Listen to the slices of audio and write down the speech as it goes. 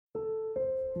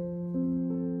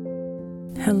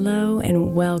Hello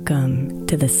and welcome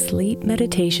to the Sleep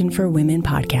Meditation for Women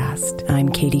podcast. I'm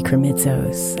Katie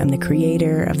Kremitzos. I'm the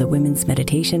creator of the Women's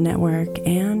Meditation Network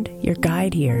and your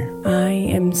guide here. I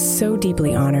am so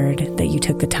deeply honored that you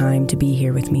took the time to be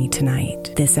here with me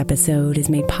tonight. This episode is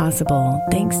made possible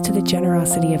thanks to the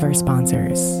generosity of our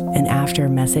sponsors. And after a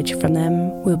message from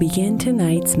them, we'll begin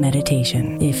tonight's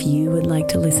meditation. If you would like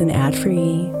to listen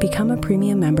ad-free, become a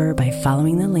premium member by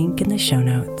following the link in the show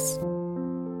notes.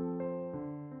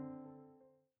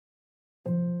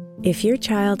 If your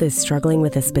child is struggling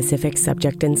with a specific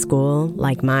subject in school,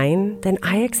 like mine, then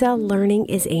IXL Learning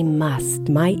is a must.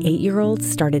 My 8-year-old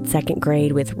started second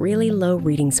grade with really low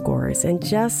reading scores and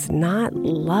just not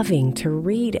loving to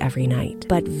read every night.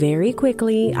 But very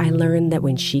quickly, I learned that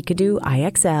when she could do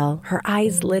IXL, her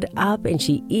eyes lit up and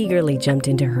she eagerly jumped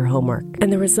into her homework.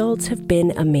 And the results have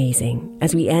been amazing.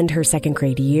 As we end her second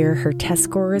grade year, her test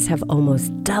scores have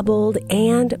almost doubled,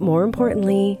 and more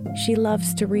importantly, she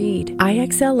loves to read.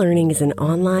 IXL Learning is an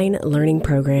online learning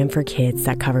program for kids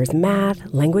that covers math,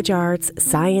 language arts,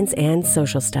 science, and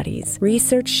social studies.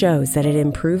 Research shows that it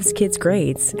improves kids'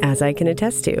 grades, as I can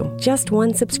attest to. Just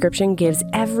one subscription gives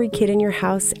every kid in your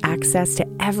house access to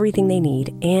everything they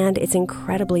need, and it's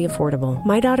incredibly affordable.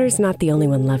 My daughter's not the only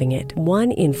one loving it.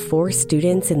 1 in 4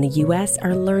 students in the U.S.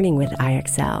 are learning with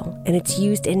IXL, and it's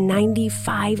used in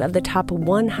 95 of the top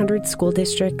 100 school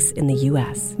districts in the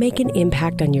U.S. Make an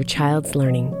impact on your child's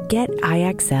learning. Get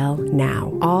IXL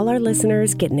now. All our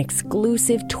listeners get an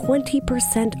exclusive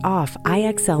 20% off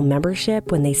IXL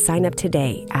membership when they sign up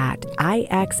today at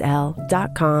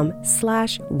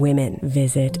IXL.com/women.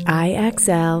 Visit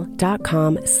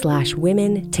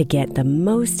IXL.com/women to get the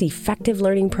most effective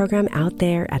learning program out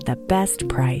there at the best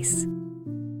price.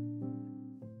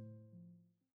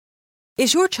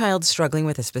 Is your child struggling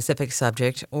with a specific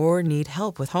subject or need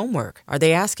help with homework? Are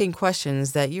they asking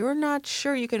questions that you're not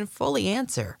sure you can fully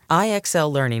answer?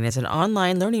 IXL Learning is an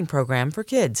online learning program for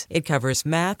kids. It covers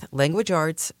math, language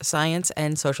arts, science,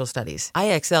 and social studies.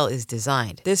 IXL is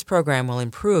designed. This program will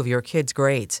improve your kids'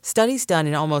 grades. Studies done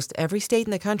in almost every state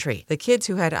in the country. The kids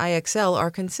who had IXL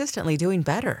are consistently doing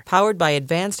better. Powered by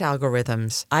advanced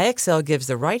algorithms, IXL gives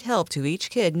the right help to each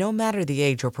kid no matter the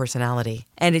age or personality.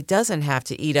 And it doesn't have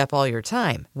to eat up all your time.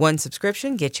 One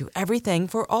subscription gets you everything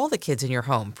for all the kids in your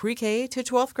home, pre-K to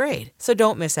 12th grade. So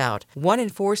don't miss out. 1 in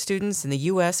 4 students in the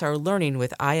U.S. are learning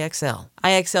with IXL.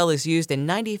 IXL is used in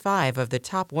 95 of the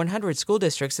top 100 school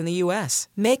districts in the U.S.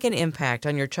 Make an impact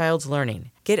on your child's learning.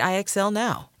 Get IXL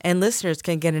now. And listeners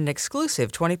can get an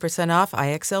exclusive 20% off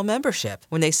IXL membership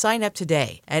when they sign up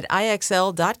today at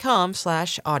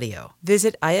IXL.com/audio.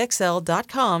 Visit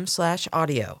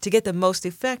IXL.com/audio to get the most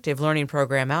effective learning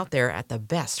program out there at the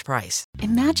best price.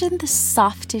 Imagine the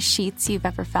softest sheets you've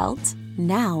ever felt.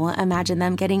 Now imagine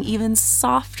them getting even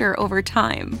softer over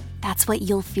time. That's what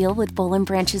you'll feel with Boll &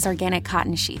 Branch's organic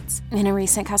cotton sheets. In a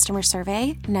recent customer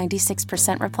survey,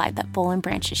 96% replied that Boll &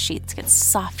 Branch's sheets get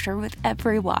softer with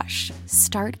every wash.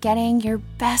 Start getting your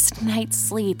best night's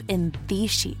sleep in these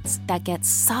sheets that get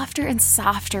softer and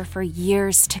softer for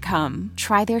years to come.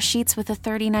 Try their sheets with a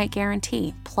 30-night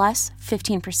guarantee, plus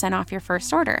 15% off your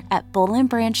first order at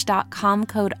bollandbranch.com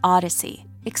code Odyssey.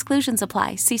 Exclusions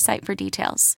apply. See site for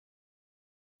details.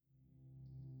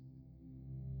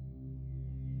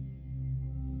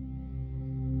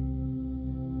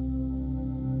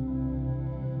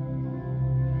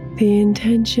 The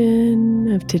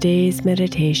intention of today's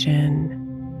meditation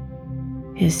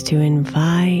is to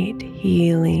invite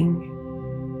healing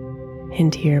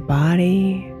into your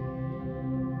body,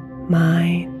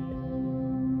 mind,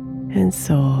 and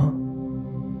soul.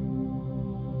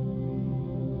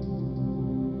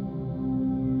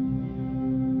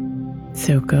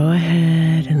 So go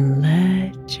ahead and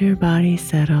let your body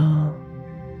settle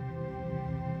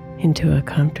into a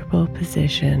comfortable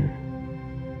position.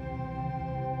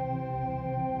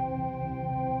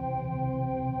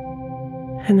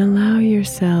 And allow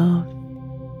yourself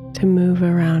to move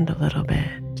around a little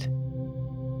bit,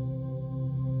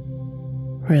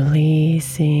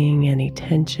 releasing any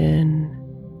tension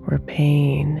or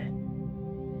pain.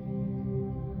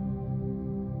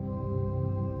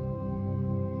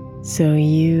 So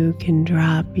you can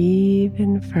drop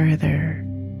even further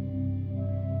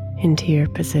into your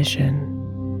position.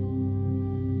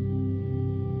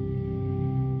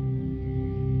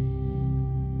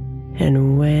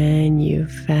 And when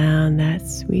you've found that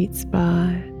sweet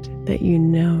spot that you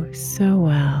know so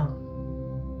well,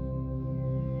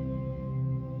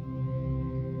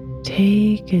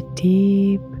 take a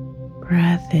deep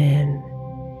breath in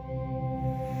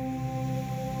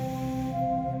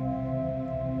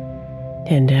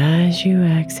and as you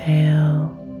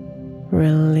exhale,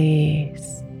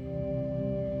 release,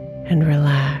 and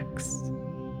relax.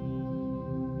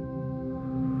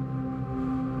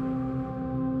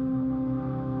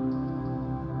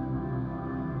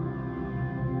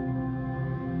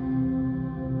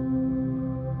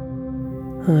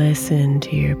 Listen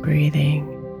to your breathing.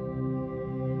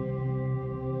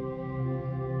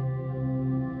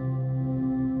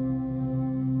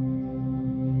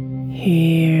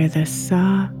 Hear the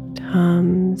soft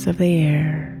hums of the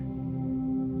air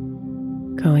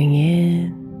going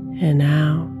in and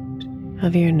out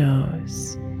of your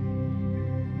nose.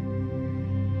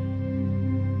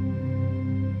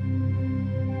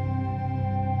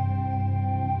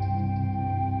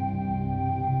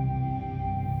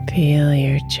 Feel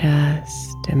your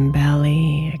chest and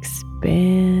belly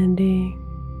expanding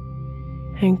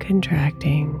and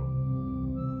contracting.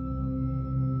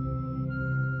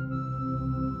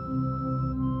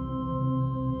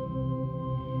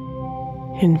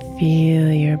 And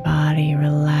feel your body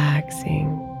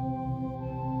relaxing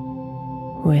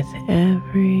with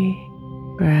every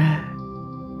breath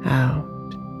out.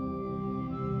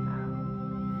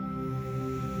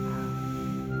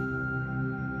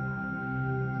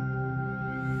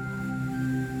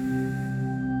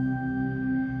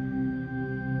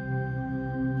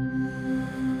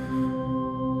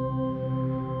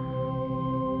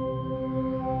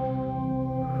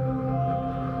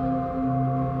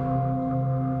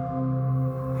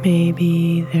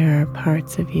 Maybe there are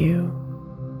parts of you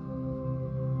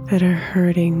that are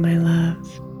hurting, my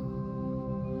love.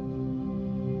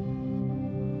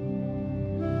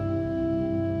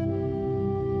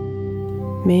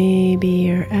 Maybe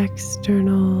your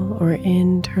external or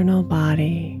internal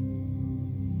body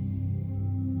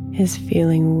is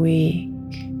feeling weak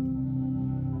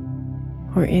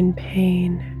or in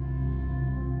pain.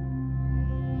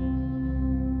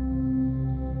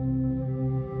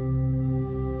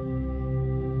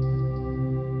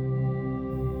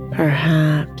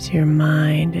 Perhaps your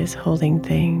mind is holding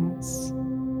things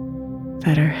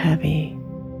that are heavy.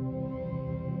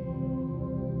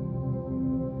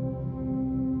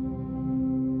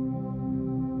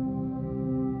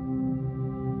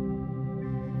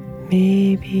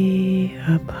 Maybe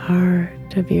a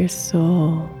part of your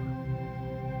soul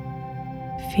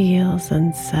feels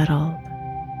unsettled.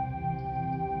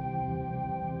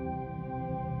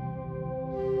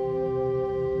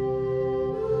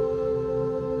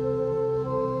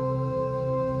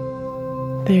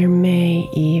 There may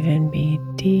even be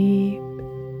deep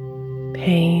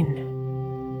pain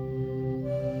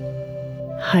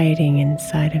hiding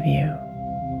inside of you.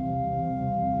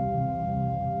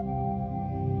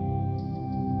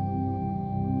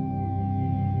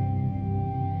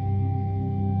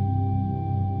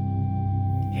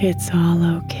 It's all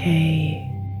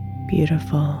okay,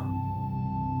 beautiful.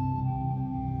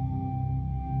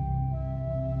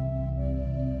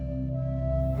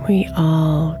 We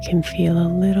all can feel a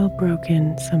little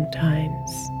broken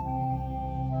sometimes.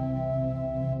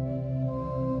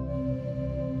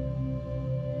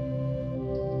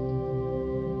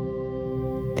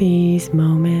 These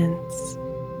moments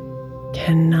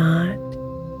cannot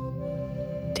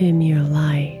dim your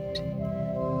light.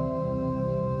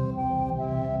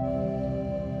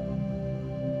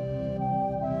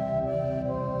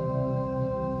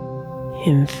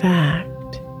 In fact,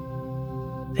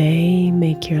 they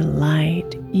make your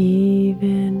light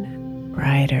even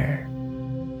brighter.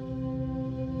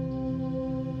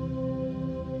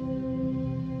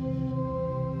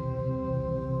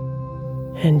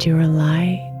 And your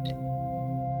light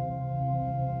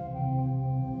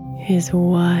is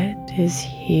what is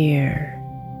here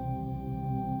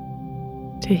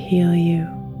to heal you.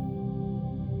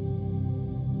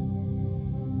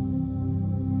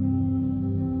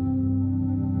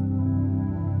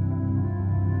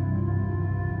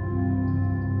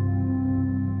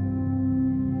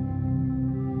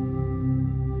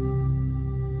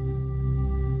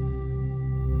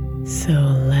 So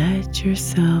let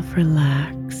yourself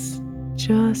relax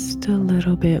just a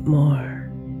little bit more.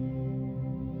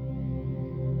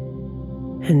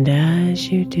 And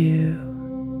as you do,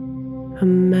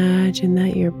 imagine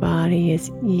that your body is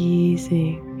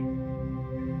easing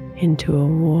into a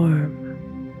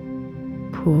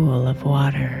warm pool of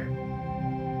water.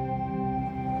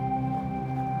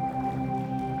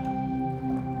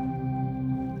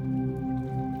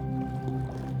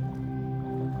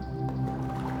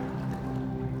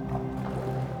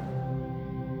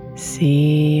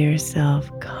 See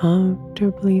yourself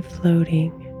comfortably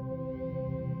floating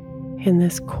in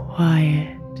this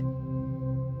quiet,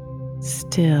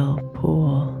 still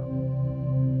pool.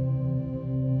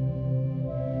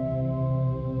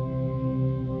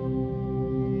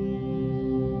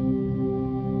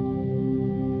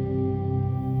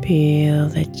 Feel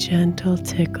the gentle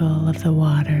tickle of the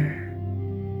water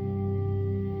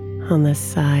on the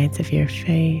sides of your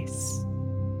face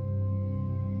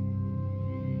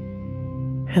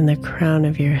and the crown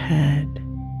of your head.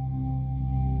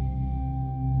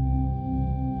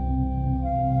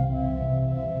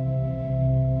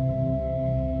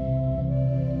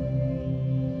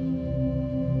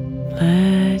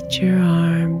 Let your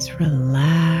arms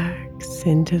relax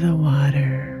into the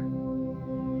water,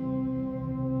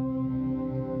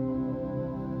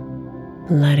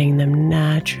 letting them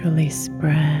naturally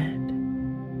spread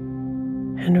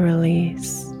and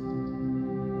release.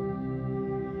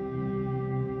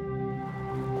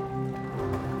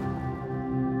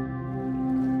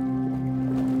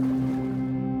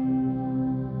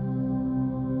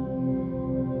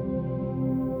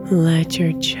 Let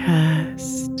your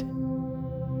chest,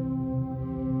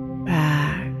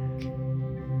 back,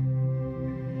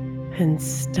 and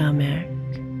stomach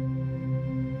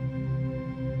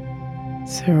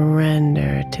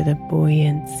surrender to the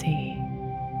buoyancy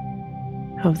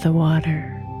of the water.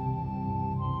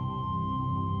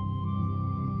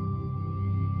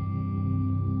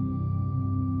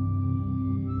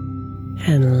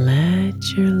 And let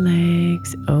your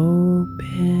legs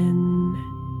open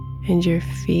and your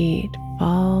feet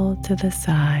fall to the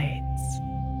sides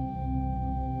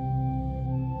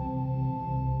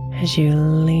as you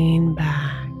lean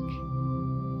back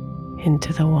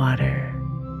into the water.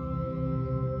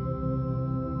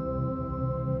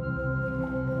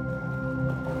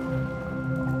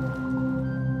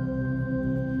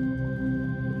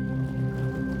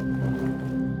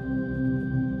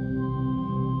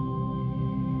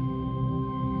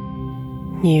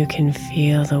 You can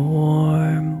feel the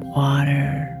warm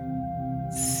water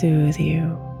soothe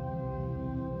you.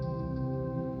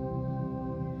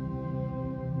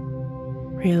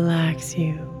 Relax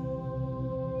you.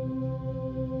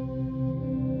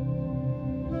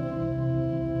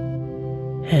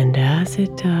 And as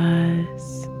it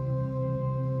does,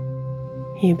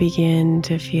 you begin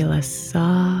to feel a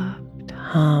soft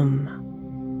hum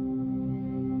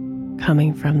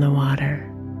coming from the water.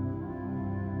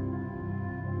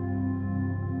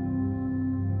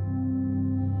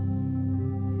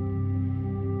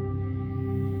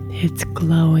 It's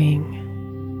glowing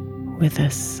with a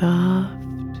soft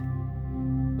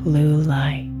blue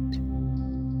light.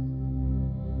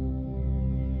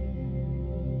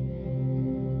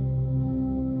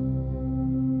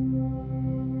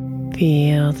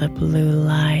 Feel the blue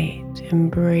light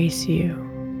embrace you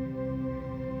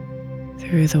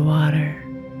through the water.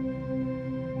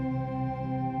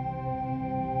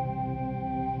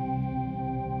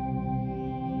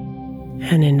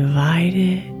 And invite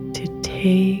it to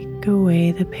take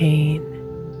away the pain,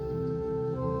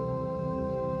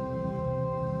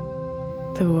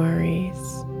 the worries,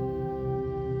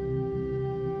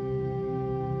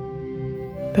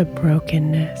 the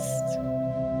brokenness.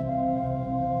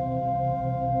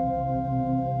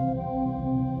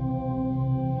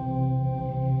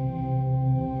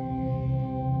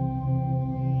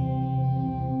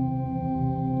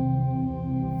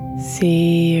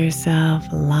 See yourself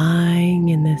lying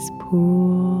in this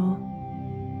pool,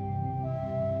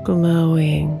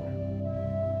 glowing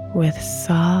with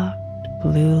soft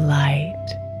blue light.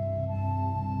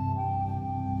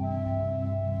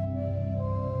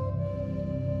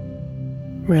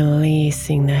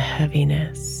 Releasing the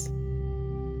heaviness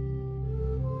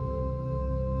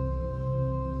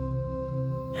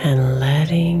and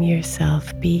letting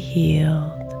yourself be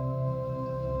healed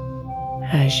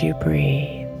as you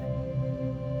breathe.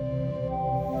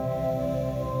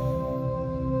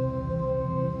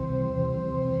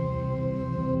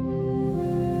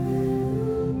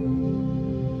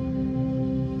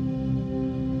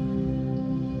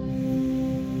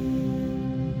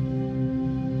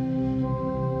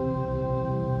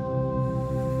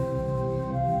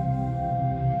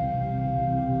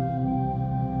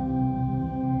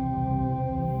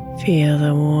 Feel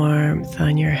the warmth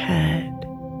on your head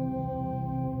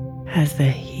as the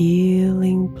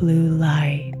healing blue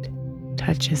light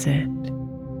touches it.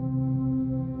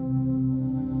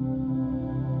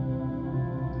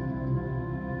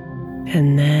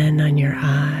 And then on your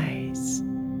eyes,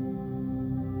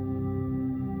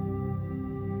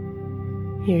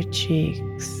 your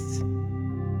cheeks,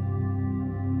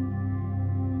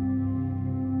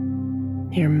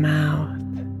 your mouth,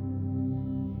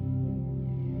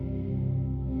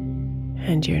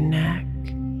 and your neck.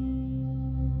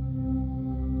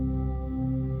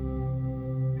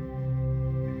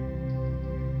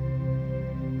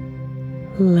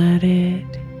 Let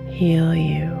it heal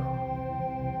you.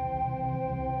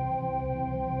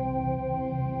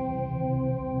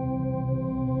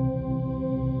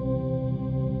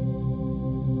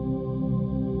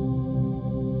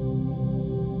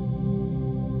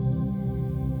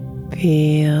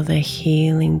 Feel the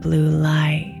healing blue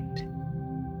light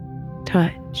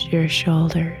touch your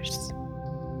shoulders.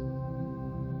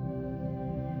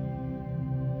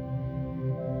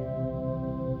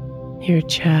 Your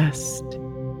chest,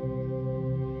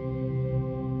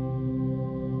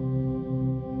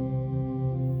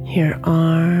 your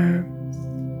arms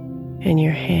and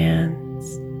your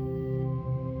hands,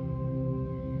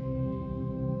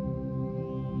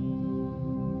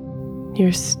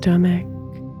 your stomach,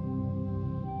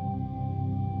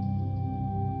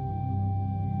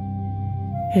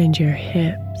 and your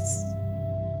hips.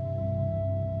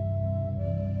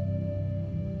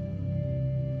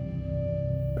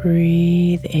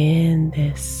 Breathe in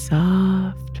this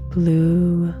soft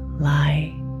blue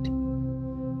light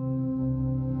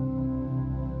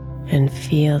and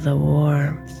feel the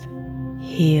warmth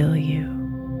heal you.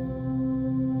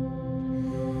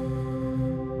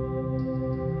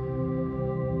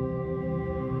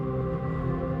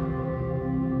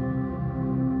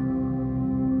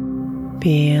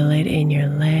 Feel it in your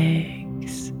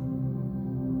legs,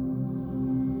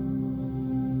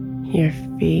 your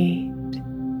feet,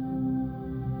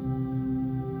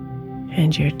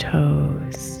 and your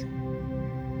toes.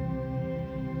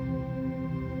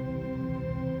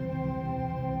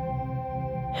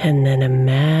 And then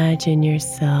imagine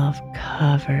yourself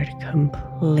covered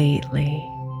completely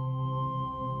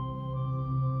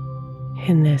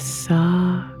in this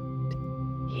soft,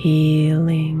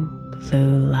 healing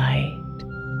blue light.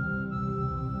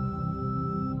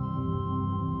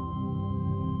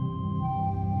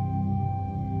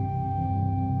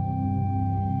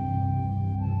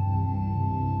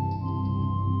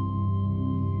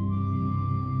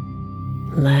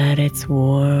 Let its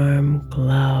warm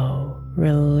glow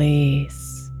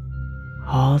release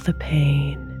all the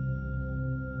pain,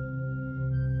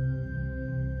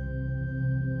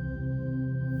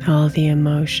 all the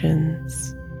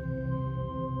emotions,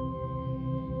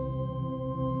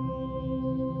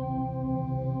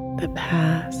 the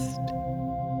past,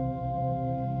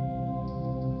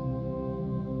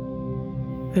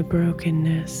 the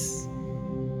brokenness.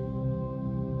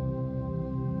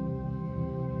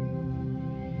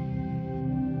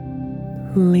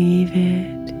 Leave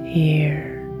it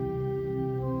here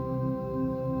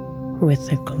with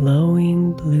the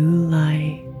glowing blue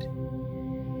light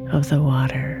of the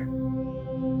water.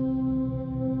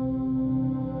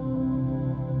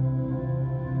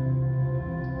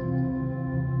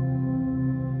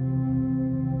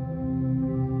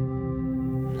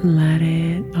 Let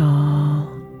it all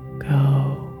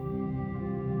go.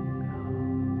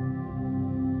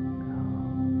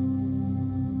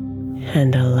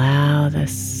 And allow the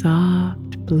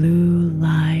soft blue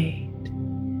light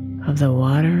of the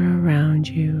water around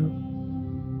you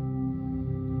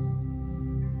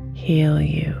heal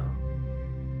you.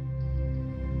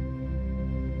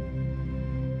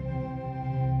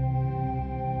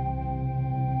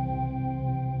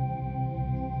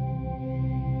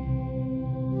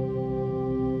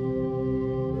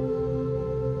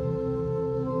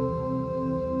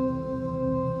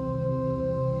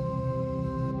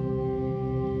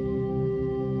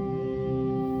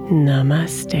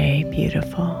 Namaste,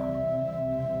 beautiful.